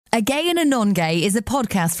A Gay and a Non-Gay is a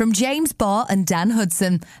podcast from James Barr and Dan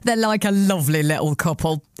Hudson. They're like a lovely little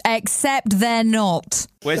couple, except they're not.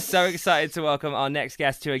 We're so excited to welcome our next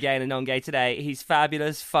guest to A Gay and a Non-Gay today. He's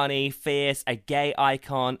fabulous, funny, fierce, a gay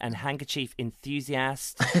icon and handkerchief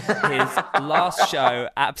enthusiast. His last show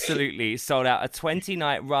absolutely sold out a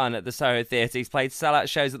 20-night run at the Soho Theatre. He's played sellout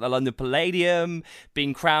shows at the London Palladium,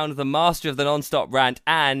 been crowned the master of the non-stop rant,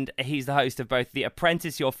 and he's the host of both The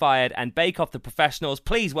Apprentice, You're Fired and Bake Off the Professionals.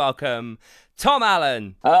 Please welcome Tom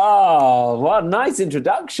Allen. Oh, what a nice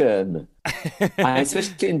introduction. I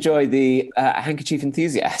especially enjoy the handkerchief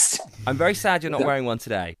enthusiast. I'm very sad you're not wearing one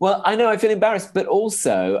today. Well, I know I feel embarrassed, but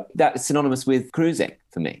also that's synonymous with cruising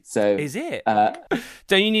for me. So is it?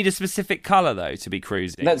 Don't you need a specific colour, though, to be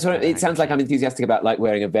cruising? That's what it sounds like. I'm enthusiastic about like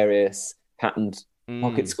wearing a various patterned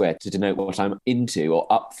pocket square to denote what I'm into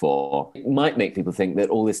or up for. It might make people think that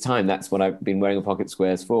all this time that's what I've been wearing a pocket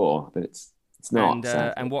squares for, but it's not.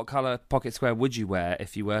 And what colour pocket square would you wear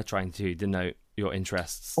if you were trying to denote your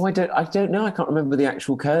interests? Oh, I don't know. I can't remember the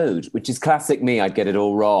actual code, which is classic me. I'd get it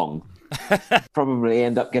all wrong. Probably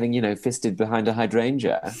end up getting, fisted behind a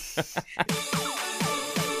hydrangea.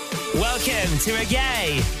 Welcome to A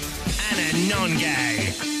Gay and a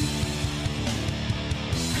Non-Gay.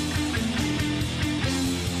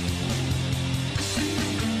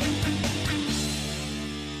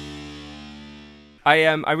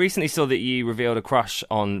 I recently saw that you revealed a crush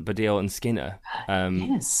on Baddiel and Skinner,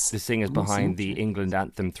 yes, the singers behind the England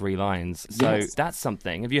anthem Three Lions. So That's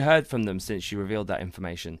something. Have you heard from them since you revealed that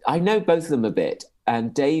information? I know both of them a bit,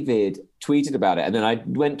 and David tweeted about it, and then I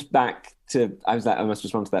went back to, I was like, I must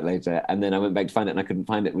respond to that later, and then I went back to find it, and I couldn't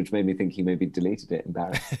find it, which made me think he maybe deleted it,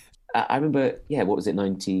 embarrassed. I remember, what was it,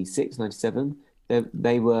 96, 97?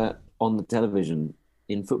 They were on the television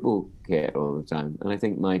in football kit all the time, and I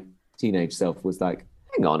think my teenage self was like,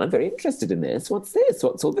 hang on, I'm very interested in this. What's this?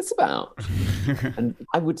 What's all this about? And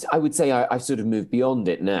I would say I've sort of moved beyond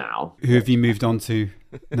it now. Who have you moved on to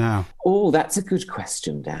now? Oh, that's a good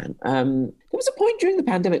question, Dan. There was a point during the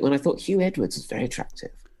pandemic when I thought Hugh Edwards was very attractive.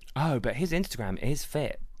 Oh, but his Instagram is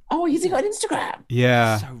fit. Oh, has he got an Instagram?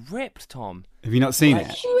 Yeah. So ripped, Tom. Have you not seen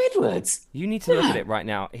it? Hugh Edwards? You need to look at it right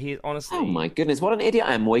now. He is honestly... Oh, my goodness. What an idiot.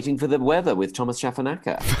 I'm waiting for the weather with Thomas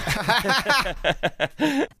Schaffernacker.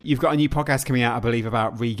 You've got a new podcast coming out, I believe,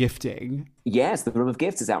 about regifting. Yes, The Room of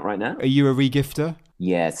Gifts is out right now. Are you a regifter?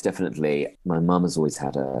 Yes, definitely. My mum has always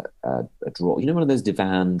had a drawer. You know, one of those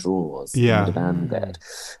divan drawers? Yeah. Divan bed.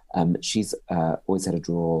 She's always had a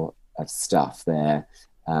drawer of stuff there.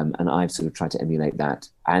 And I've sort of tried to emulate that.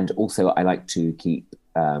 And also I like to keep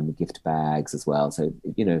gift bags as well. So,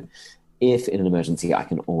 if in an emergency, I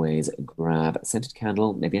can always grab a scented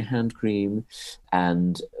candle, maybe a hand cream,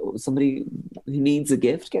 and somebody who needs a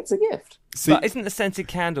gift gets a gift. But isn't the scented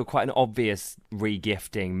candle quite an obvious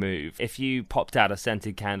re-gifting move? If you popped out a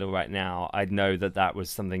scented candle right now, I'd know that was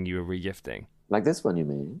something you were re-gifting. Like this one, you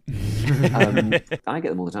mean? I get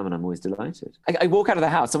them all the time and I'm always delighted. I walk out of the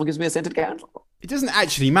house, someone gives me a scented candle. It doesn't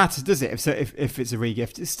actually matter, does it? If it's a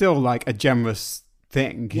regift, it's still like a generous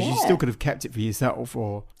thing because you still could have kept it for yourself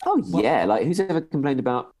or... Yeah, like who's ever complained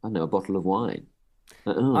about, I don't know, a bottle of wine?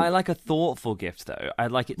 I like a thoughtful gift though.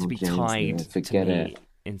 I'd like it to be James, tied forget to me it.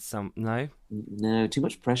 in some... No? No, too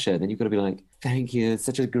much pressure. Then you've got to be like, thank you, it's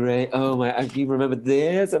such a great... Oh my, you remembered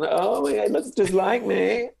this? And oh my God, it looks just like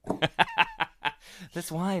me. This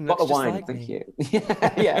wine Bottle looks of just wine, like thank me.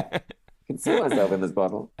 you. Yeah. I can see myself in this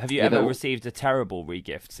bottle. Have you ever received a terrible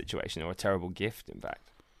re-gift situation or a terrible gift, in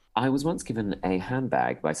fact? I was once given a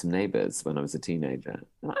handbag by some neighbours when I was a teenager.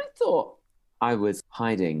 And I thought I was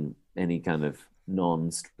hiding any kind of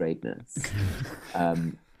non-straightness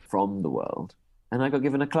from the world. And I got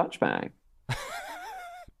given a clutch bag.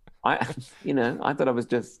 I thought I was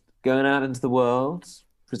just going out into the world,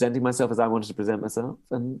 presenting myself as I wanted to present myself.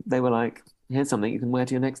 And they were like, here's something you can wear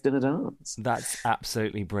to your next dinner dance. That's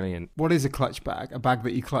absolutely brilliant. What is a clutch bag? A bag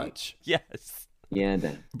that you clutch? Yes. Yeah,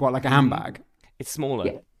 Dan. What, like a handbag? It's smaller.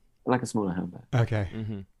 Yeah, like a smaller handbag. Okay.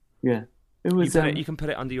 Mm-hmm. Yeah. It was, you can put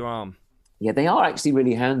it under your arm. Yeah, they are actually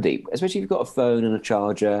really handy, especially if you've got a phone and a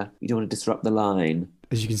charger. You don't want to disrupt the line.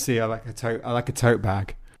 As you can see, I like a tote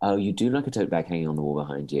bag. Oh, you do like a tote bag hanging on the wall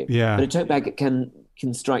behind you. Yeah. But a tote bag can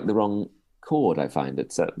strike the wrong chord, I find,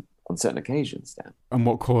 on certain occasions, Dan. And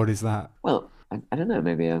what chord is that? Well, I don't know,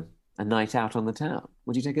 maybe a night out on the town.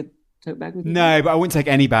 Would you take a tote bag with you? No, but I wouldn't take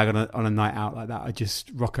any bag on a night out like that. I'd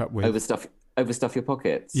just rock up with... Overstuff your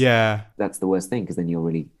pockets. Yeah. That's the worst thing, because then you're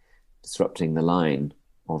really disrupting the line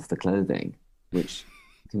of the clothing, which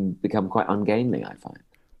can become quite ungainly, I find.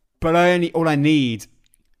 But all I need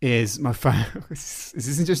is my phone. Is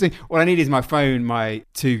this interesting? All I need is my phone, my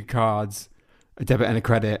 2 cards, a debit and a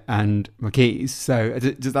credit and my keys. So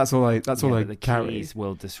that's all I But the carry. keys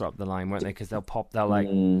will disrupt the line, won't they? Because they'll pop. They'll like.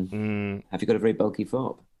 Have you got a very bulky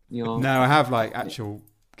fob? No, I have like actual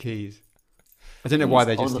keys. I don't know why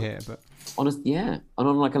they're just here, but and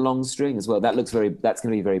on like a long string as well. That's going to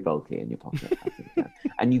be very bulky in your pocket. I think, yeah.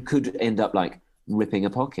 And you could end up like ripping a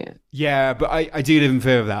pocket. yeah, but I do live in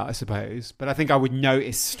fear of that, I suppose. But I think I would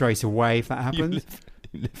notice straight away if that happened.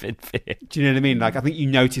 You live in fear. Do you know what I mean? Like, I think you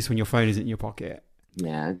notice when your phone isn't in your pocket.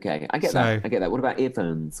 Yeah, okay, I get that. What about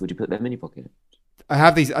earphones? Would you put them in your pocket? I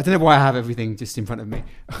have these. I don't know why I have everything just in front of me,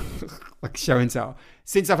 like show and tell.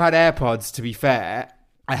 Since I've had AirPods, to be fair,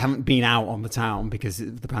 I haven't been out on the town because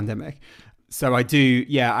of the pandemic. So I do,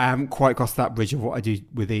 yeah, I haven't quite crossed that bridge of what I do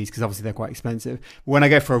with these because obviously they're quite expensive. When I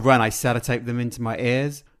go for a run, I sellotape them into my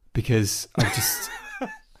ears because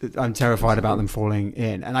I'm terrified about them falling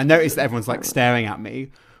in. And I noticed that everyone's like staring at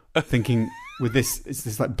me, thinking, with this, it's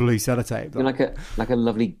this like blue sellotape. You're like a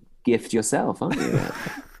lovely gift yourself, aren't you?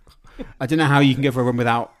 I don't know how you can go for a run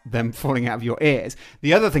without them falling out of your ears.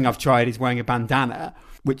 The other thing I've tried is wearing a bandana,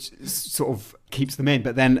 which sort of keeps them in.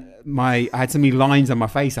 But then I had so many lines on my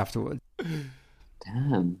face afterwards.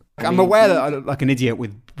 Damn. I'm aware that I look like an idiot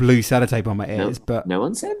with blue sellotape on my ears, but no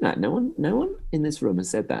one said that. No one in this room has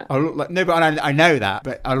said that. I look like I know that,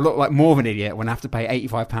 but I look like more of an idiot when I have to pay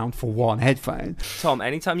 £85 for one headphone. Tom,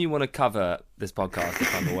 anytime you want to cover this podcast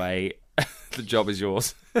if I'm away, the job is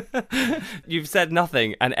yours. You've said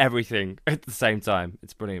nothing and everything at the same time.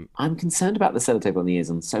 It's brilliant. I'm concerned about the sellotape on the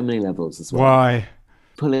ears on so many levels as well. Why?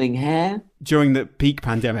 Pulling hair? During the peak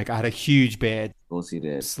pandemic, I had a huge beard. Of course you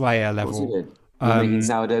did. Slayer level. Of course you did. You were making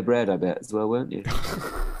sourdough bread, I bet, as well, weren't you?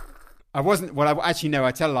 I wasn't. Well, I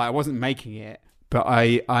tell a lie. I wasn't making it, but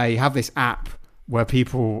I have this app where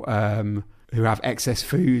people who have excess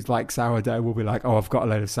food like sourdough will be like, "Oh, I've got a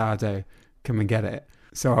load of sourdough. Come and get it."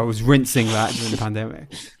 So I was rinsing that during the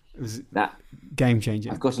pandemic. It was that game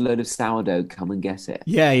changing. I've got a load of sourdough. Come and get it.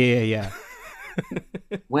 Yeah.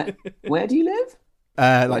 Where do you live?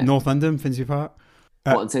 Like North London, Finsbury Park.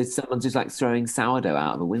 What? And so someone's just like throwing sourdough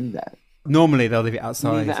out of a window. Normally they'll leave it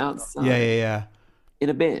outside. Leave it outside. Yeah. In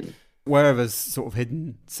a bin. Wherever's sort of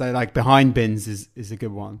hidden. So like behind bins is a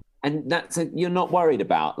good one. And you're not worried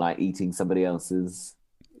about like eating somebody else's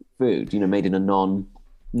food, made in a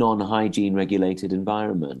non-hygiene regulated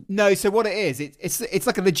environment. No, so what it is, it's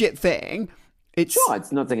like a legit thing. Sure,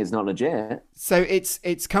 it's nothing. It's not legit. So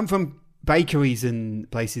it's come from bakeries and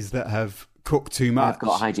places that have cooked too much. I've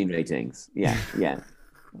got hygiene ratings. Yeah.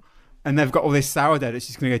 And they've got all this sourdough that's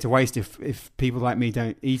just going to go to waste if people like me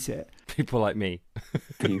don't eat it. People like me.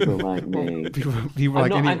 People like me. People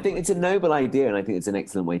like anyone. I think it's a noble idea, and I think it's an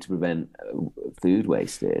excellent way to prevent food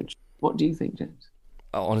wastage. What do you think, James?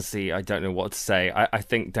 Honestly, I don't know what to say. I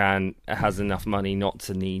think Dan has enough money not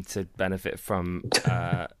to need to benefit from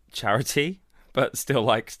charity, but still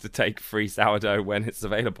likes to take free sourdough when it's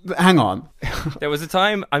available. But hang on. There was a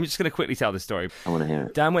time, I'm just going to quickly tell this story. I want to hear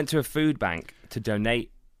it. Dan went to a food bank to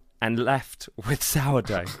donate and left with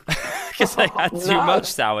sourdough because they had too much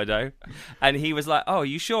sourdough. And he was like, "Oh, are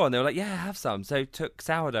you sure?" And they were like, "Yeah, have some." So took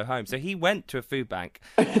sourdough home. So he went to a food bank,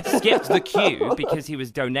 skipped the queue because he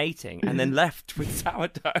was donating, and then left with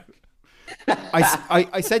sourdough.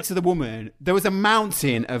 I said to the woman, there was a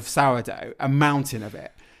mountain of sourdough, a mountain of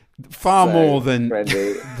it. Far more than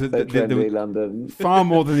trendy London. Far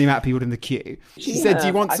more than the amount of people in the queue. She said, "Do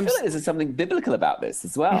you want some?" I feel like there's something biblical about this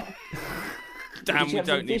as well. Damn, we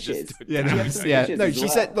don't need this. No, she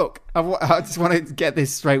said, "Look, I just want to get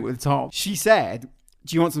this straight with Tom." She said,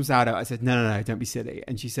 "Do you want some sourdough?" I said, "No, don't be silly."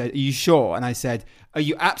 And she said, "Are you sure?" And I said, "Are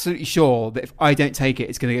you absolutely sure that if I don't take it,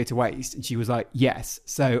 it's going to go to waste?" And she was like, "Yes."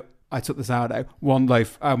 So I took the sourdough, one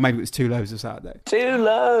loaf. Oh, maybe it was 2 loaves of sourdough. 2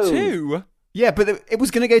 loaves. 2? Yeah, but it was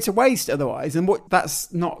going to go to waste otherwise, and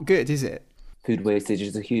that's not good, is it? Food wastage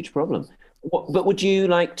is a huge problem. But would you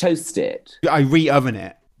like toast it? I re-oven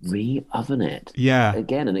it. Re-oven it? Yeah.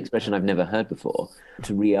 Again, an expression I've never heard before.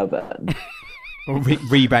 To re-oven. Or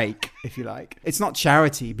rebake, if you like. It's not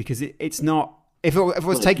charity because it's not. If I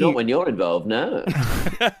was taking, not when you're involved, no.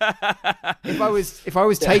 if I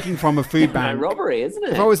was taking from a food bank, robbery, isn't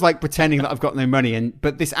it? If I was like pretending that I've got no money,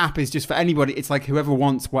 but this app is just for anybody. It's like whoever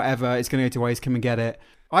wants whatever, it's going to go to waste. Come and get it.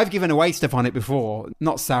 I've given away stuff on it before,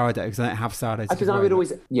 not sourdough because I don't have sourdough. Because I would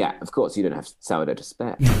always, of course you don't have sourdough to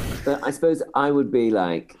spare. But I suppose I would be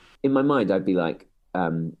like, in my mind, I'd be like,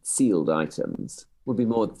 sealed items would be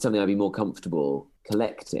more something I'd be more comfortable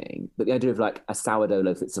collecting. But the idea of like a sourdough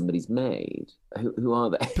loaf that somebody's made, who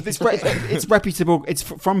are they? But it's reputable. It's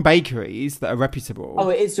from bakeries that are reputable. Oh,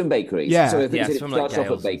 it is from bakeries. Yeah, so it from starts like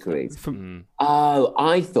off at bakeries. From, Oh,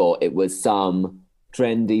 I thought it was some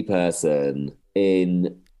trendy person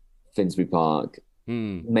in Finsbury Park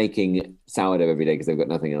making sourdough every day because they've got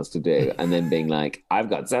nothing else to do, and then being like, I've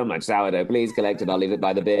got so much sourdough, please collect it, I'll leave it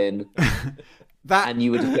by the bin. And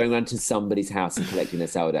you were just going around to somebody's house and collecting their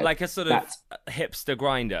sourdough. Like a sort of hipster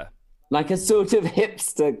grinder. Like a sort of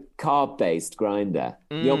hipster carb-based grinder,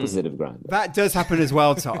 the opposite of grinder. That does happen as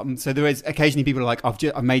well, Tom. So there is occasionally people are like,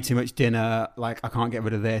 I've made too much dinner, like I can't get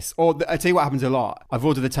rid of this. Or I tell you what happens a lot. I've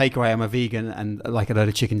ordered a takeaway, I'm a vegan, and like a load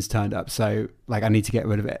of chicken's turned up, so like I need to get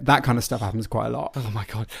rid of it. That kind of stuff happens quite a lot. Oh my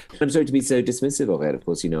God. I'm sorry to be so dismissive of it. Of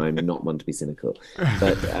course, I'm not one to be cynical.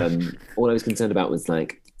 But all I was concerned about was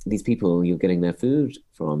like, these people you're getting their food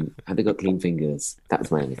from, have they got clean fingers? That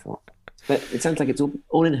was my only thought. But it sounds like it's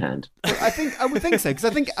all in hand. I would think so, because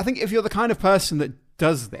I think if you're the kind of person that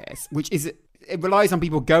does this, which is it relies on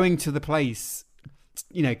people going to the place,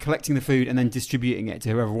 collecting the food and then distributing it to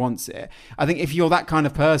whoever wants it. I think if you're that kind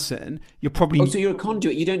of person, you're probably so you're a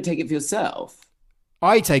conduit. You don't take it for yourself.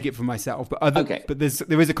 I take it for myself, but but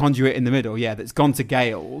there is a conduit in the middle, that's gone to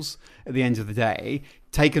Gales at the end of the day,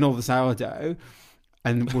 taken all the sourdough,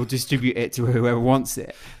 and we'll distribute it to whoever wants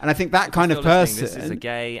it. And I think that kind of person... This is a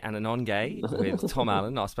gay and a non-gay with Tom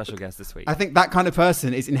Allen, our special guest this week. I think that kind of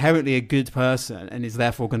person is inherently a good person and is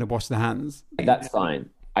therefore going to wash their hands. That's fine.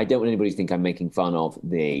 I don't want anybody to think I'm making fun of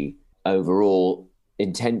the overall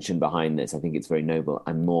intention behind this. I think it's very noble.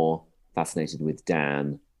 I'm more fascinated with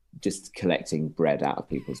Dan just collecting bread out of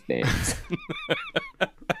people's bins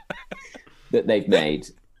that they've made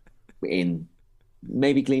in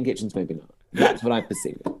maybe clean kitchens, maybe not. That's what I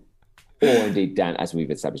perceive it. Or indeed, Dan, as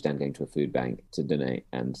we've established, Dan going to a food bank to donate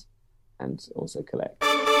and also collect.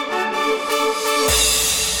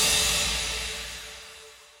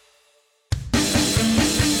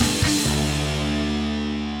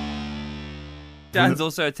 Dan's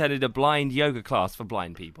also attended a blind yoga class for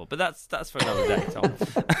blind people, but that's for another day, Tom.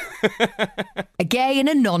 A gay and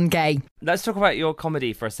a non-gay. Let's talk about your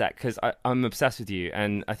comedy for a sec, because I'm obsessed with you,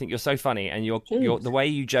 and I think you're so funny, and you're the way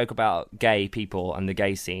you joke about gay people and the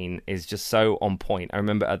gay scene is just so on point. I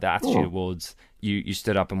remember at the Attitude Awards, you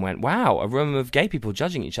stood up and went, "Wow, a room of gay people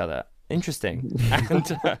judging each other. Interesting."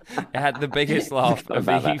 And it had the biggest laugh of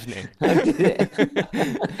the evening.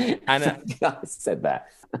 And I said that.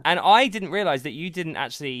 And I didn't realise that you didn't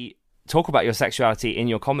actually talk about your sexuality in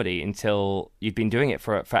your comedy until you'd been doing it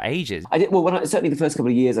for ages. I did. Well, certainly the first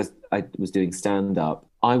couple of years I was doing stand-up,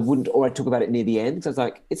 I'd talk about it near the end, because I was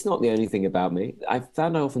like, it's not the only thing about me. I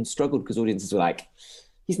found I often struggled because audiences were like,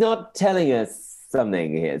 he's not telling us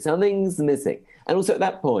something here. Something's missing. And also at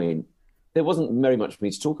that point, there wasn't very much for me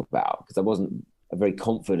to talk about because I wasn't a very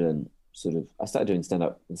confident I started doing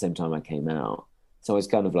stand-up at the same time I came out. So I was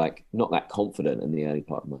kind of like not that confident in the early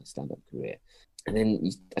part of my stand-up career. And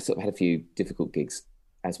then I sort of had a few difficult gigs,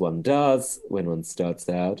 as one does when one starts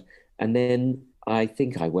out. And then I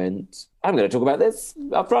think I went, I'm going to talk about this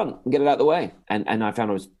up front and get it out of the way. And I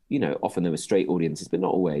found I was, often there were straight audiences, but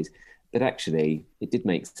not always. But actually, it did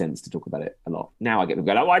make sense to talk about it a lot. Now I get them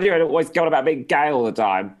going, why do you always go on about being gay all the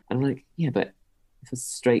time? And I'm like, yeah, but if a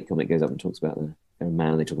straight comic goes up and talks about they're a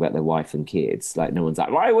man and they talk about their wife and kids, like no one's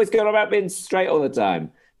like, why always going on about being straight all the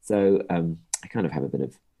time? So I kind of have a bit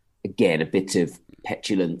of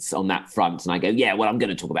petulance on that front, and I go, yeah, well, I'm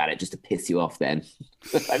going to talk about it just to piss you off. Then,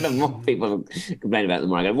 the more people complain about it, the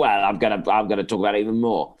more I go, well, I'm going to talk about it even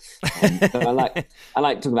more. So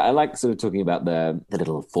I like sort of talking about the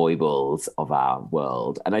little foibles of our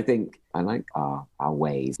world, and I think I like our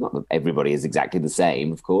ways. Not that everybody is exactly the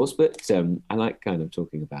same, of course, but I like kind of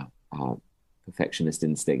talking about our perfectionist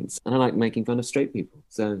instincts, and I like making fun of straight people.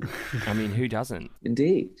 So, I mean, who doesn't?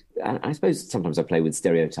 Indeed. I suppose sometimes I play with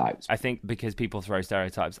stereotypes. I think because people throw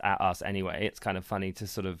stereotypes at us anyway, it's kind of funny to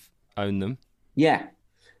sort of own them. Yeah.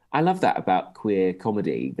 I love that about queer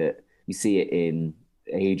comedy, that you see it in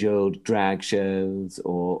age-old drag shows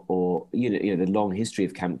or the long history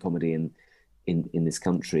of camp comedy in this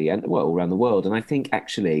country and, well, all around the world. And I think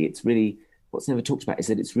actually it's really... what's never talked about is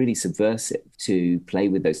that it's really subversive to play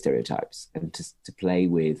with those stereotypes and to play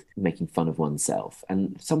with making fun of oneself.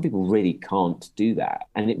 And some people really can't do that.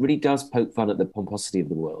 And it really does poke fun at the pomposity of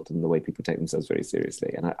the world and the way people take themselves very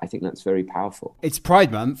seriously. And I think that's very powerful. It's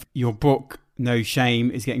Pride Month. Your book, No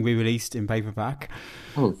Shame, is getting re-released in paperback.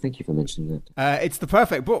 Oh, thank you for mentioning that. It's the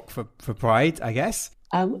perfect book for Pride, I guess.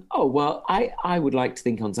 Well, I would like to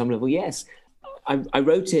think on some level, yes. I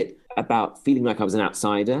wrote it about feeling like I was an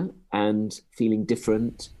outsider and feeling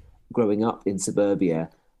different growing up in suburbia.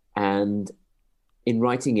 And in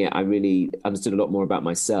writing it, I really understood a lot more about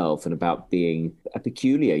myself and about being a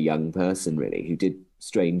peculiar young person, really, who did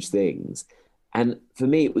strange things. And for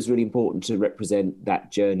me, it was really important to represent that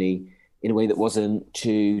journey in a way that wasn't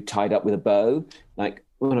too tied up with a bow. Like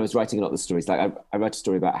when I was writing a lot of the stories, like I wrote a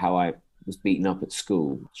story about how I was beaten up at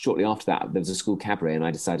school. Shortly after that, there was a school cabaret, and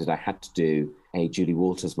I decided I had to do a Julie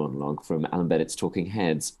Walters monologue from Alan Bennett's Talking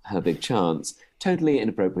Heads, Her Big Chance. Totally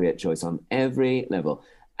inappropriate choice on every level.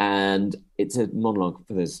 And it's a monologue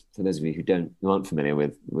for those of you who aren't familiar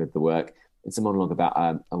with the work. It's a monologue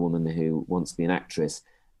about a woman who wants to be an actress,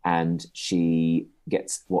 and she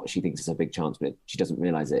gets what she thinks is her big chance, but she doesn't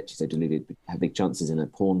realize it. She's so deluded. Her big chance is in a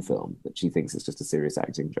porn film, but she thinks it's just a serious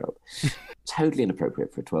acting job. Totally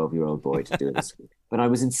inappropriate for a 12-year-old boy to do it at school. But I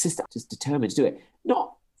was just determined to do it.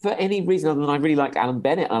 Not for any reason other than I really liked Alan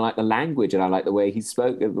Bennett, and I like the language, and I like the way he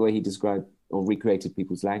spoke, the way he described or recreated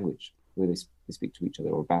people's language, the way they speak to each other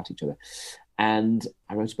or about each other. And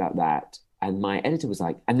I wrote about that. And my editor was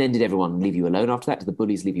like, and then did everyone leave you alone after that? Did the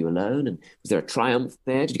bullies leave you alone? And was there a triumph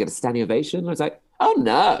there? Did you get a standing ovation? And I was like, oh,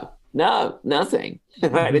 no, nothing.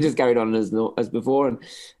 They just carried on as before.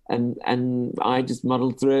 And I just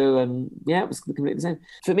muddled through, and yeah, it was completely the same.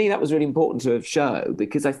 For me, that was really important to a show,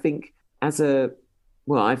 because I think I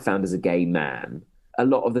found as a gay man, a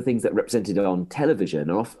lot of the things that are represented on television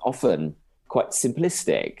are often quite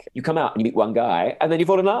simplistic. You come out and you meet one guy and then you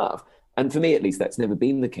fall in love. And for me, at least, that's never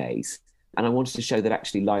been the case. And I wanted to show that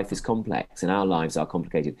actually life is complex and our lives are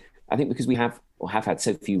complicated. I think because we have had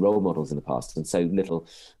so few role models in the past and so little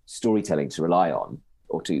storytelling to rely on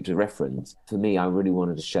or to reference, for me, I really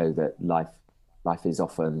wanted to show that life is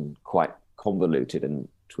often quite convoluted and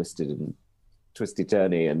twisted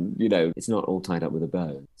turny, and it's not all tied up with a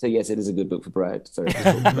bow. So yes, it is a good book for bread. Sorry.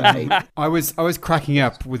 I was cracking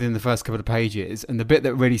up within the first couple of pages, and the bit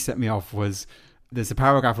that really set me off was there's a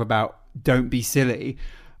paragraph about don't be silly,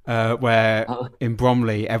 where in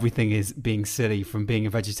Bromley everything is being silly, from being a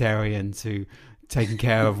vegetarian to taking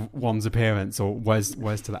care of one's appearance, or words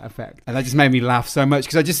to that effect. And that just made me laugh so much,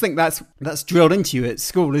 because I just think that's drilled into you at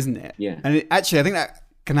school, isn't it? Yeah. And actually I think that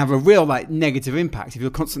can have a real negative impact if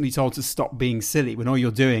you're constantly told to stop being silly when all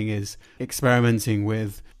you're doing is experimenting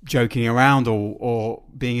with joking around or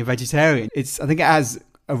being a vegetarian. I think it has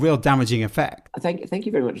a real damaging effect. Thank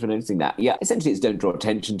you very much for noticing that. Yeah, essentially it's don't draw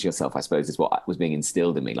attention to yourself, I suppose, is what was being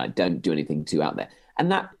instilled in me. Like, don't do anything too out there.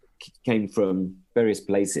 And that came from various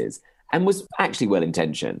places and was actually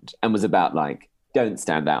well-intentioned and was about don't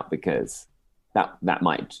stand out, because that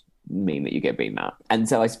might mean that you get beaten up. And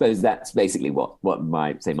so I suppose that's basically what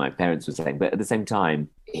my parents were saying. But at the same time,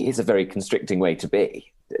 it's a very constricting way to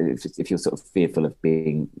be if you're sort of fearful of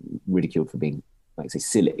being ridiculed for being, say,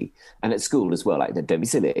 silly. And at school as well, don't be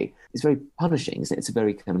silly. It's very punishing, isn't it? It's a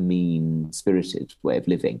very kind of mean-spirited way of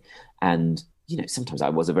living. And, sometimes I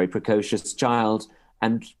was a very precocious child,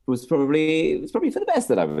 and it was probably for the best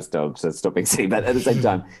that I was told to stop being silly. But at the same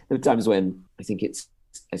time, there are times when I think it's,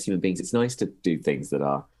 as human beings, it's nice to do things that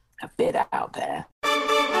are a bit out there.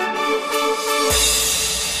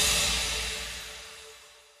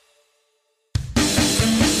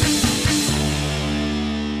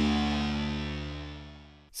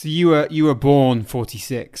 So you were born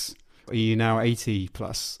 46. Are you now 80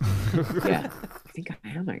 plus? Yeah, I think I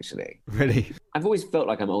am, actually. Really? I've always felt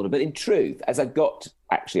like I'm older, but in truth, as I got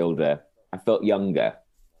actually older, I felt younger,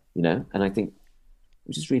 And I think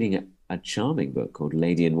I'm just reading a charming book called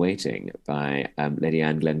Lady in Waiting by Lady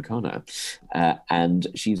Anne Glenconner. And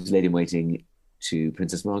she's Lady in Waiting to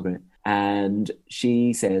Princess Margaret. And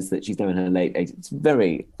she says that she's now in her late 80s. It's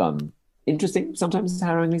very fun, interesting, sometimes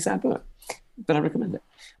harrowingly sad book. But I recommend it.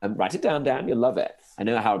 Write it down, Dan. You'll love it. I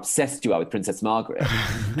know how obsessed you are with Princess Margaret.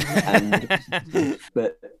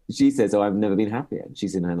 But she says, I've never been happier.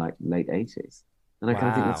 She's in her late 80s. And I kind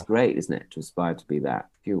of think that's great, isn't it? To aspire to be that.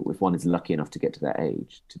 If one is lucky enough to get to that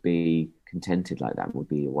age, to be contented like that would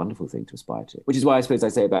be a wonderful thing to aspire to. Which is why I suppose I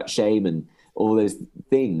say about shame and all those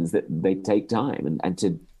things that they take time, and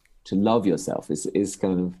to love yourself is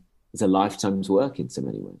kind of, it's a lifetime's work in so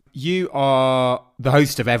many ways. You are the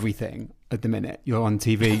host of everything at the minute. You're on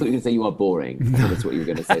TV. I thought you were going to say you are boring. That's what you were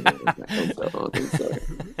going to say.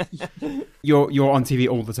 Sorry. You're on TV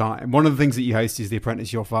all the time. One of the things that you host is The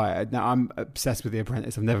Apprentice, You're Fired. Now, I'm obsessed with The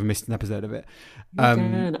Apprentice. I've never missed an episode of it.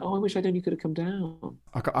 Dan, I wish I'd known you could have come down.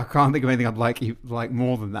 I can't think of anything I'd like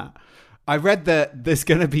more than that. I read that there's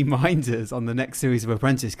going to be minders on the next series of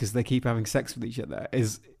Apprentice because they keep having sex with each other.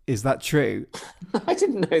 Is that true? I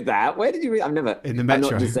didn't know that. Where did you read? I've never. In the Metro.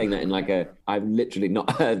 I'm not just saying that in I've literally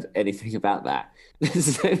not heard anything about that. This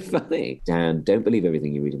is so funny. Dan, don't believe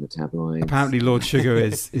everything you read in the tabloids. Apparently Lord Sugar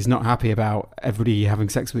is not happy about everybody having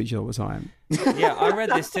sex with each other all the time. Yeah, I read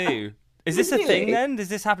this too. Is this a thing then? Is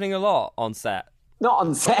this happening a lot on set? Not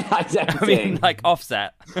on set, I don't think. I mean,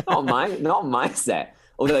 offset. not on my set.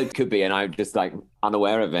 Although it could be, and I'm just like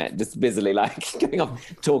unaware of it, just busily like going off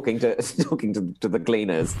talking to the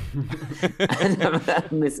cleaners, and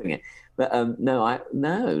I'm missing it. But I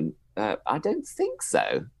don't think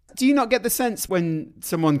so. Do you not get the sense when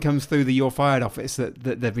someone comes through the You're Fired office that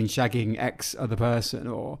they've been shagging X other person,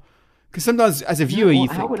 or because sometimes as a viewer you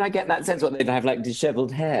think, how would I get that sense? What, they'd have like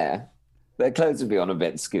dishevelled hair? Their clothes would be on a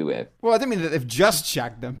bit skewy. well, I don't mean that they've just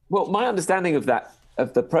shagged them. Well, my understanding of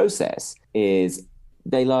the process is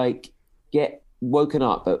they like get woken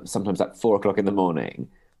up at sometimes like 4 o'clock in the morning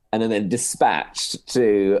and then dispatched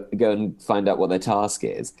to go and find out what their task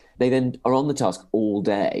is. They then are on the task all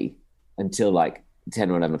day until like 10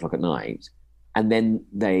 or 11 o'clock at night, and then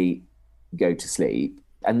they go to sleep.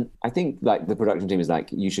 And I think like the production team is like,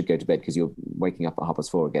 you should go to bed because you're waking up at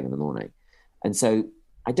 4:30 again in the morning. And so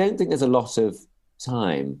I don't think there's a lot of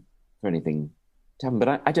time for anything to happen,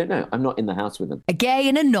 but I don't know. I'm not in the house with them. A gay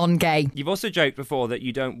and a non-gay. You've also joked before that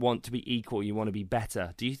you don't want to be equal, you want to be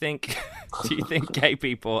better. Do you think gay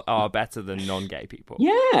people are better than non-gay people?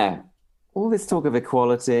 Yeah. All this talk of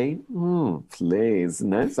equality, please,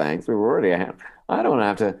 no thanks. We're already ahead. I don't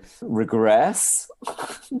want to have to regress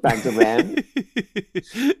back to them.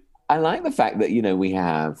 I like the fact that, we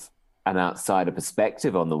have an outsider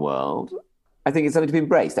perspective on the world. I think it's something to be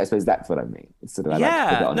embraced. I suppose that's what I mean. It's sort of,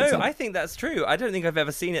 I think that's true. I don't think I've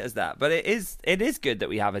ever seen it as that, but it is good that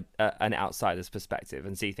we have an outsider's perspective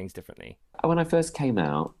and see things differently. When I first came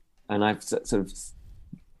out, and I've sort of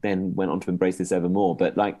then went on to embrace this ever more,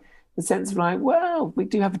 but like the sense of like, well, we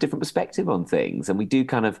do have a different perspective on things, and we do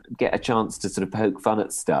kind of get a chance to sort of poke fun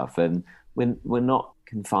at stuff, and we're not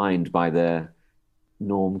confined by the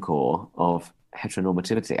normcore of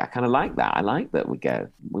heteronormativity. I kind of like that. I like that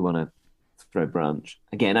we want to throw brunch.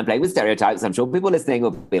 Again, I'm playing with stereotypes. I'm sure people listening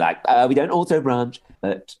will be like, we don't all throw brunch.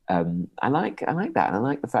 But I like that. And I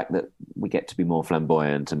like the fact that we get to be more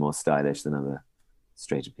flamboyant and more stylish than other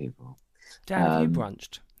straighter people. Dan, have you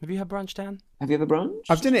brunched? Have you had brunch, Dan? Have you ever brunched?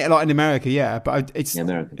 I've done it a lot in America, yeah, but it's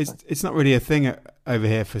American. It's not really a thing over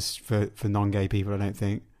here for non-gay people, I don't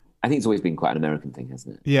think. I think it's always been quite an American thing,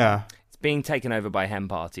 hasn't it? Yeah. It's being taken over by hen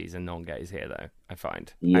parties and non-gays here, though, I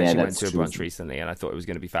find. Yeah, I actually went that's to a true. brunch recently, and I thought it was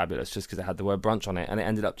going to be fabulous just because it had the word brunch on it, and it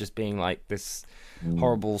ended up just being like this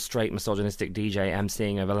horrible, straight, misogynistic DJ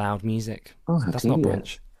emceeing over loud music. Oh, how That's not dear.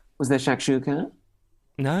 brunch. Was there shakshuka?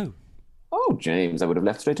 No. Oh, James, I would have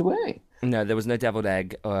left straight away. No, there was no deviled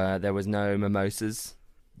egg. There was no mimosas.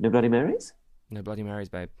 No Bloody Marys? No Bloody Marys,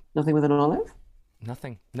 babe. Nothing with an olive?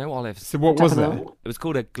 Nothing. No olives. So what was Tapenade? there? It was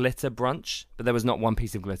called a glitter brunch, but there was not one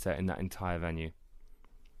piece of glitter in that entire venue.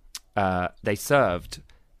 They served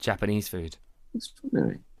Japanese food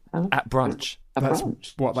Extraordinary. at brunch. A That's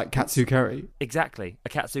brunch. what, like katsu curry? Exactly. A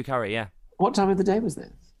katsu curry, yeah. What time of the day was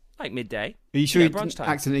this? Like midday. Are you sure Yeah, you brunch didn't time.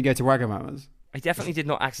 accidentally go to Wagamama's? I definitely did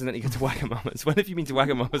not accidentally go to Wagamama's. When have you been to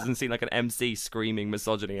Wagamama's and seen like an MC screaming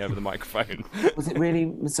misogyny over the microphone? Was it really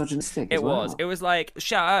misogynistic? It as well? was. It was like,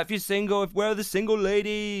 shout out if you're single, where are the single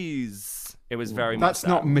ladies? It was very much That's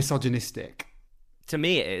not that. misogynistic. To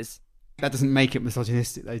me, it is. That doesn't make it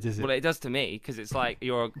misogynistic, though, does it? Well, it does to me, because it's like,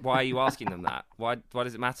 why are you asking them that? Why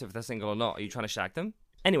does it matter if they're single or not? Are you trying to shag them?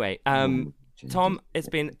 Anyway, Tom, it's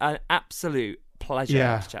been an absolute pleasure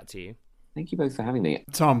Yeah. to chat to you. Thank you both for having me.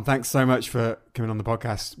 Tom, thanks so much for coming on the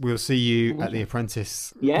podcast. We'll see you at The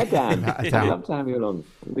Apprentice. Yeah, Dan. Out of I'd town. love to have you along.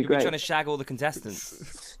 It'd be We're great. trying to shag all the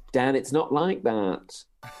contestants. Dan, it's not like that.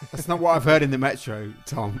 That's not what I've heard in the Metro,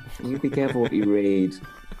 Tom. You be careful what you read.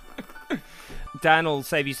 Dan will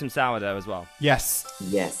save you some sourdough as well. Yes.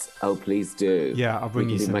 Yes. Oh, please do. Yeah, I'll bring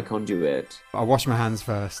You you can be some. my conduit. I'll wash my hands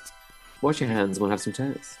first. Wash your hands and we'll have some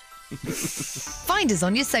toast. Find us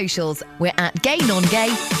on your socials. We're at Gay Non Gay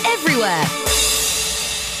everywhere.